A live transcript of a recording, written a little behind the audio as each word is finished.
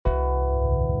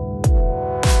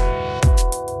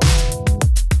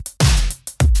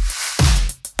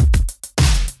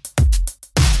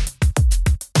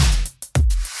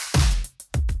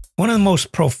One of the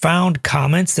most profound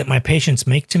comments that my patients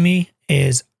make to me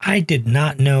is, I did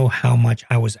not know how much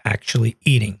I was actually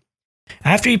eating.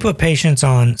 After you put patients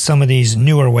on some of these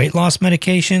newer weight loss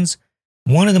medications,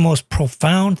 one of the most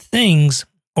profound things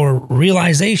or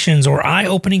realizations or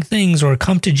eye-opening things or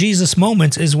come to Jesus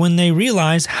moments is when they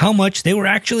realize how much they were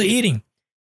actually eating.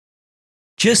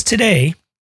 Just today,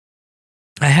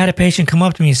 I had a patient come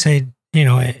up to me and say,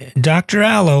 Dr.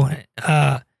 Alo,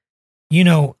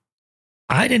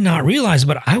 I did not realize,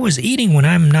 but I was eating when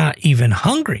I'm not even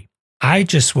hungry.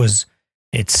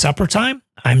 It's supper time.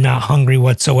 I'm not hungry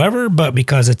whatsoever, but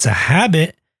because it's a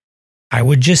habit, I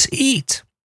would just eat.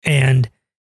 And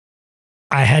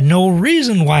I had no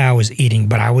reason why I was eating,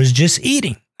 but I was just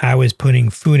eating. I was putting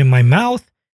food in my mouth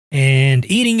and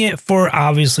eating it for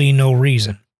obviously no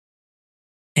reason.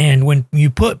 And when you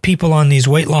put people on these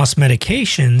weight loss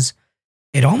medications,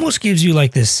 it almost gives you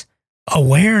like this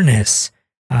awareness.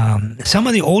 Some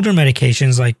of the older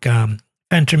medications like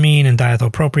phentermine and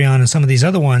diethylpropion and some of these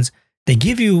other ones, they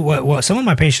give you what some of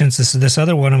my patients, this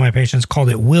other one of my patients called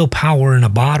it willpower in a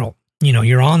bottle.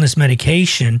 You're on this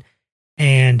medication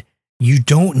and you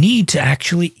don't need to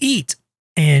actually eat.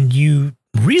 And you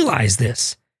realize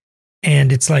this.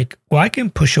 And it's like, well, I can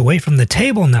push away from the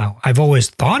table now. I've always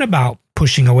thought about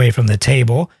pushing away from the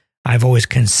table. I've always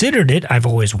considered it. I've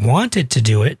always wanted to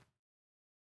do it.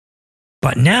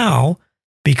 But now,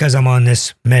 because I'm on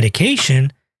this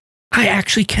medication, I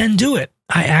actually can do it.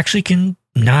 I actually can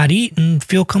not eat and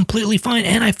feel completely fine.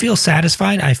 And I feel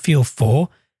satisfied. I feel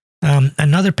full.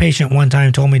 Another patient one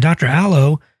time told me, Dr.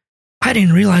 Alo, I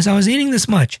didn't realize I was eating this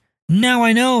much. Now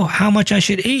I know how much I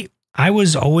should eat. I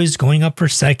was always going up for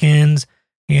seconds,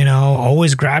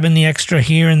 always grabbing the extra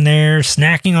here and there,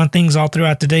 snacking on things all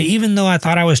throughout the day, even though I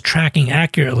thought I was tracking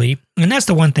accurately. And that's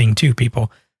the one thing too,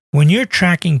 people. When you're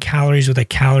tracking calories with a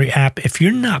calorie app, if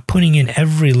you're not putting in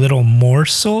every little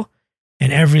morsel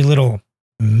and every little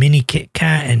mini Kit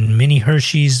Kat and mini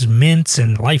Hershey's mints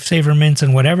and Lifesaver mints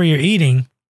and whatever you're eating,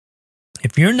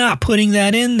 if you're not putting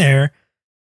that in there,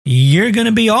 you're going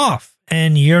to be off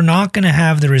and you're not going to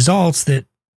have the results that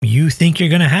you think you're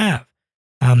going to have.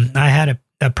 I had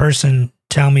a person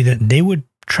tell me that they would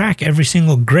track every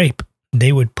single grape.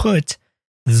 They would put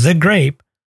the grape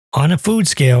on a food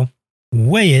scale,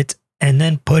 weigh it, and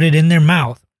then put it in their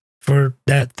mouth for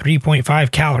that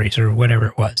 3.5 calories or whatever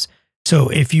it was. So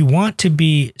if you want to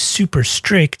be super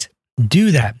strict,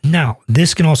 do that. Now,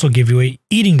 this can also give you an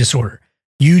eating disorder.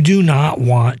 You do not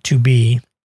want to be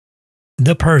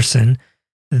the person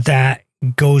that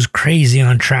goes crazy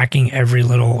on tracking every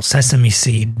little sesame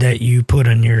seed that you put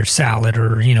on your salad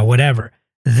or, whatever.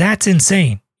 That's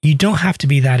insane. You don't have to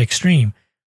be that extreme.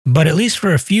 But at least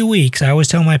for a few weeks, I always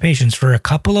tell my patients, for a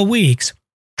couple of weeks,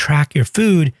 track your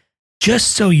food just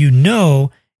so you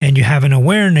know and you have an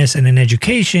awareness and an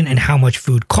education in how much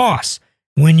food costs.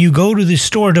 When you go to the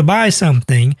store to buy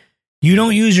something, you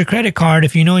don't use your credit card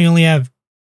if you know you only have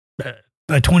a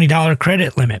 $20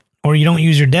 credit limit. Or you don't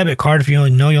use your debit card if you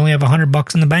know you only have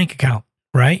 $100 in the bank account,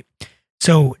 right?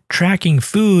 So tracking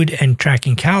food and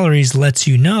tracking calories lets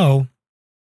you know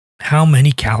how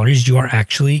many calories you are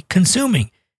actually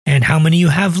consuming and how many you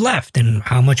have left and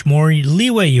how much more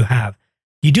leeway you have.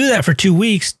 You do that for 2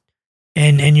 weeks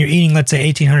and you're eating, let's say,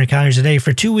 1,800 calories a day.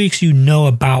 For 2 weeks, you know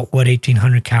about what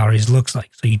 1,800 calories looks like.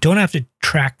 So you don't have to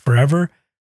track forever,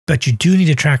 but you do need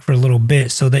to track for a little bit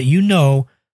so that you know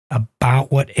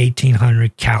about what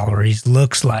 1,800 calories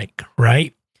looks like,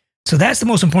 right? So that's the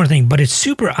most important thing, but it's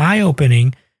super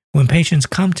eye-opening when patients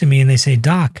come to me and they say,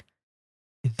 Doc,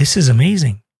 this is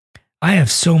amazing. I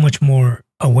have so much more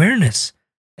awareness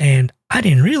and I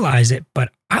didn't realize it,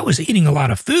 but I was eating a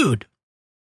lot of food.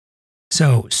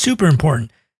 So super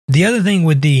important. The other thing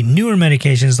with the newer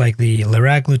medications like the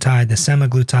liraglutide, the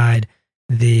semaglutide,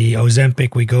 the Ozempic,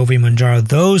 Wegovy, Mounjaro,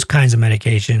 those kinds of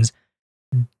medications,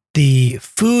 the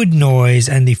food noise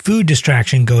and the food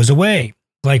distraction goes away.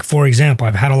 Like, for example,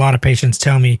 I've had a lot of patients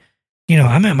tell me,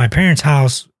 I'm at my parents'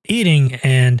 house eating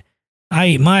and I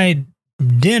eat my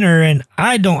dinner and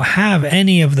I don't have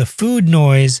any of the food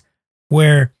noise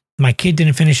where my kid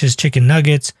didn't finish his chicken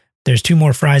nuggets. There's 2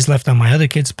 more fries left on my other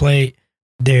kid's plate.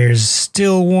 There's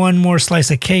still 1 more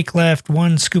slice of cake left,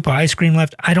 1 scoop of ice cream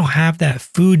left. I don't have that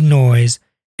food noise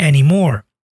anymore.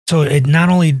 So it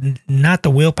not the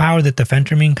willpower that the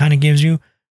phentermine kind of gives you,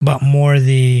 but more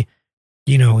the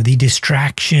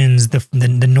distractions,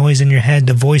 the noise in your head,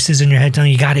 the voices in your head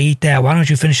telling you got to eat that. Why don't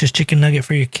you finish this chicken nugget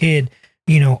for your kid?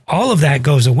 All of that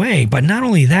goes away. But not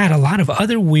only that, a lot of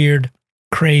other weird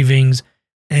cravings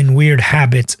and weird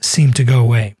habits seem to go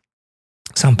away.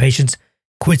 Some patients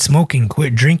quit smoking,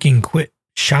 quit drinking, quit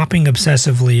shopping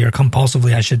obsessively or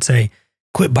compulsively, I should say,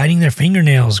 quit biting their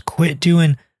fingernails, quit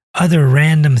doing other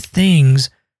random things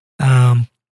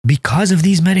because of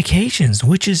these medications,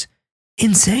 which is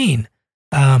insane.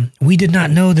 We did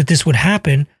not know that this would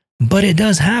happen, but it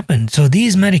does happen. So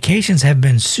these medications have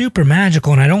been super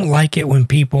magical, and I don't like it when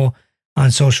people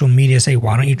on social media say,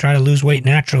 why don't you try to lose weight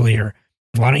naturally, or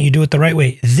why don't you do it the right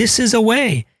way? This is a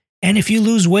way. And if you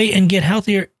lose weight and get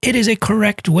healthier, it is a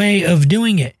correct way of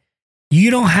doing it. You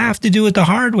don't have to do it the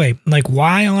hard way. Like,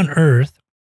 why on earth,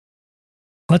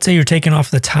 let's say you're taking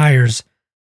off the tires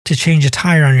to change a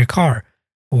tire on your car.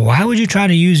 Why would you try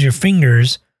to use your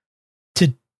fingers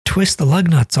to twist the lug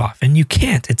nuts off? And you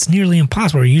can't. It's nearly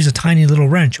impossible. Or use a tiny little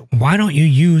wrench. Why don't you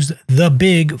use the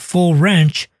big full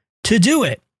wrench to do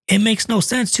it? It makes no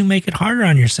sense to make it harder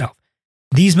on yourself.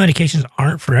 These medications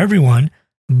aren't for everyone,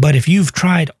 but if you've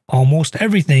tried almost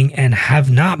everything and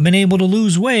have not been able to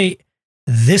lose weight,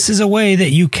 this is a way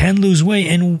that you can lose weight.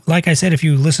 And like I said, if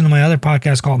you listen to my other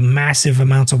podcast called Massive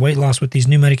Amounts of Weight Loss with these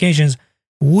new medications,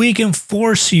 we can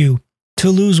force you to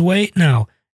lose weight now.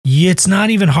 It's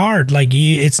not even hard. Like,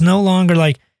 it's no longer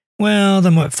like, well, the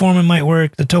metformin might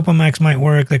work, the Topamax might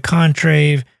work, the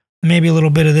Contrave, maybe a little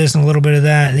bit of this and a little bit of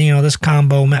that, this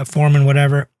combo, metformin,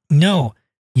 whatever. No,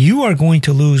 you are going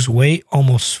to lose weight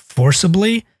almost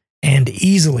forcibly and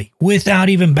easily without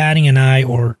even batting an eye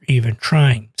or even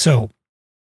trying. So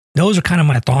those are kind of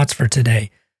my thoughts for today.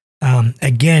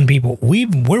 Again, people,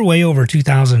 we're way over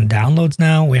 2,000 downloads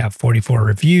now. We have 44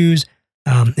 reviews.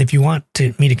 If you want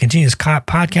me to continue this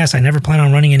podcast, I never plan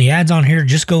on running any ads on here.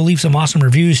 Just go leave some awesome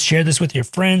reviews. Share this with your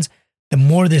friends. The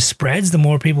more this spreads, the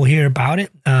more people hear about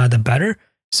it, the better.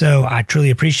 So I truly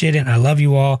appreciate it. And I love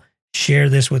you all. Share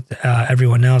this with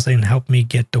everyone else and help me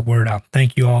get the word out.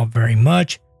 Thank you all very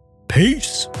much.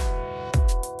 Peace.